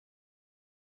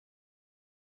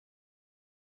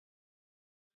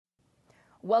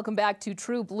Welcome back to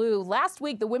True Blue. Last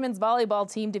week, the women's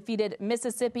volleyball team defeated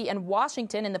Mississippi and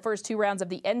Washington in the first two rounds of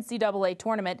the NCAA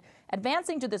tournament,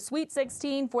 advancing to the Sweet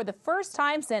 16 for the first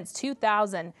time since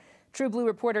 2000. True Blue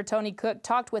reporter Toni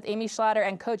talked with Amy Schlauder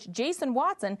and coach Jason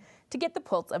Watson to get the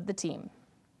pulse of the team.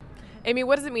 Amy,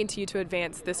 what does it mean to you to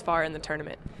advance this far in the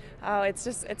tournament? Oh, it's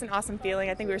an awesome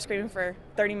feeling. I think we were screaming for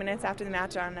 30 minutes after the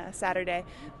match on Saturday,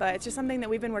 but it's just something that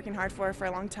we've been working hard for a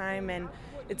long time, and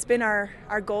it's been our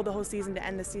goal the whole season to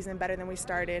end the season better than we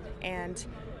started, and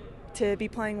to be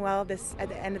playing well at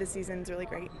the end of the season is really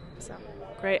great. So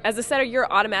great. As a setter,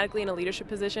 you're automatically in a leadership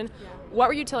position. Yeah. What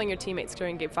were you telling your teammates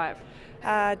during Game 5?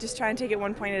 Just try and take it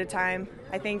 1 point at a time.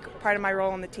 I think part of my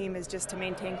role on the team is just to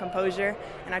maintain composure,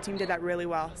 and our team did that really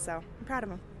well, so I'm proud of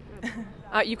them.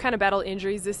 You kind of battled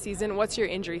injuries this season. What's your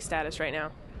injury status right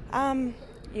now? I'm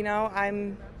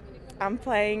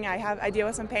playing. I deal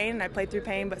with some pain, and I play through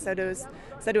pain, but so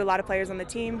do a lot of players on the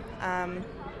team. I'm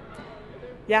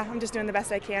just doing the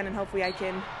best I can, and hopefully I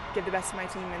can give the best to my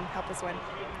team and help us win.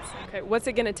 Okay, what's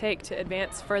it going to take to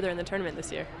advance further in the tournament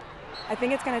this year? I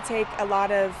think it's going to take a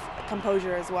lot of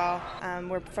composure as well.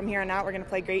 From here on out, we're going to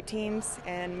play great teams,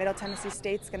 and Middle Tennessee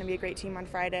State's going to be a great team on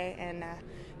Friday. And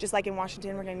just like in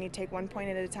Washington, we're going to need to take 1 point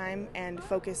at a time and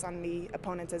focus on the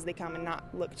opponents as they come and not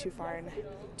look too far ahead.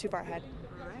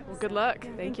 All right, well, good luck.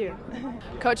 Thank you.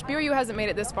 Coach, BYU hasn't made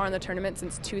it this far in the tournament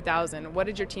since 2000. What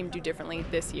did your team do differently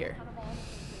this year?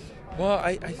 Well,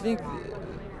 I think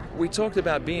we talked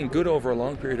about being good over a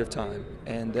long period of time,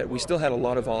 and that we still had a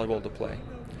lot of volleyball to play.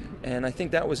 And I think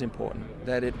that was important,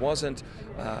 that it wasn't,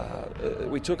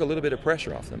 we took a little bit of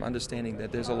pressure off them, understanding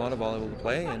that there's a lot of volleyball to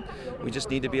play and we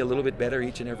just need to be a little bit better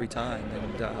each and every time.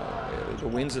 And the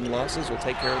wins and losses will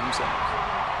take care of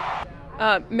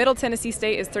themselves. Middle Tennessee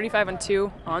State is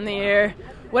 35-2 on the air.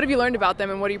 What have you learned about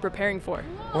them and what are you preparing for?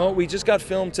 Well, we just got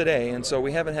filmed today, and so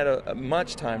we haven't had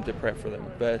much time to prep for them.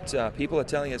 But people are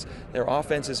telling us their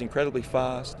offense is incredibly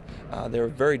fast. They're a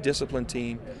very disciplined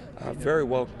team, very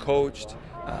well coached.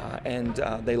 And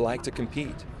they like to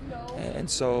compete, and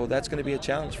so that's going to be a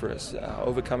challenge for us,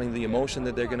 overcoming the emotion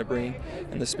that they're going to bring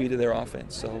and the speed of their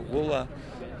offense. So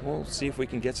we'll see if we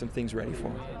can get some things ready for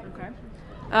them. Okay.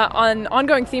 An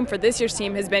ongoing theme for this year's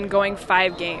team has been going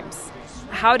 5 games.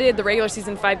 How did the regular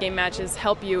season 5-game matches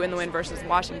help you in the win versus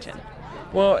Washington?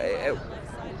 Well,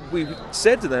 we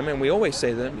said to them, and we always say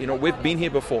to them, we've been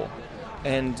here before,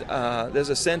 and there's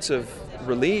a sense of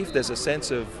relief, there's a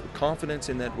sense of confidence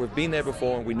in that we've been there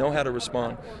before and we know how to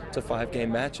respond to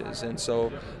 5-game matches. And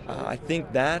so I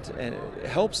think that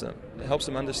helps them. It helps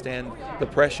them understand the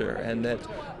pressure and that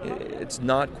it's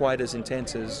not quite as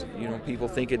intense as people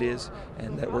think it is,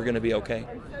 and that we're going to be okay.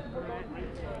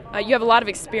 You have a lot of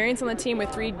experience on the team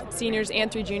with 3 seniors and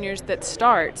 3 juniors that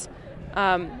start.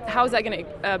 How is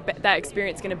that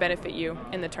experience going to benefit you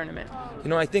in the tournament?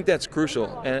 I think that's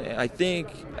crucial, and I think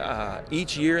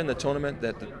each year in the tournament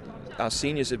that our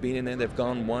seniors have been in there, they've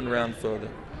gone 1 round further,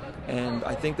 and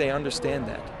I think they understand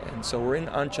that. And so we're in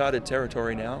uncharted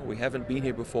territory now. We haven't been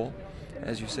here before,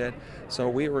 as you said, so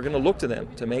we're going to look to them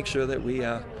to make sure that we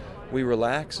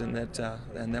relax and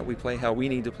that we play how we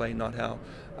need to play, not how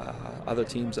other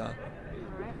teams are.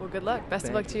 All right. Well, good luck. Best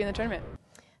of luck to you in the tournament.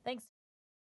 Thanks.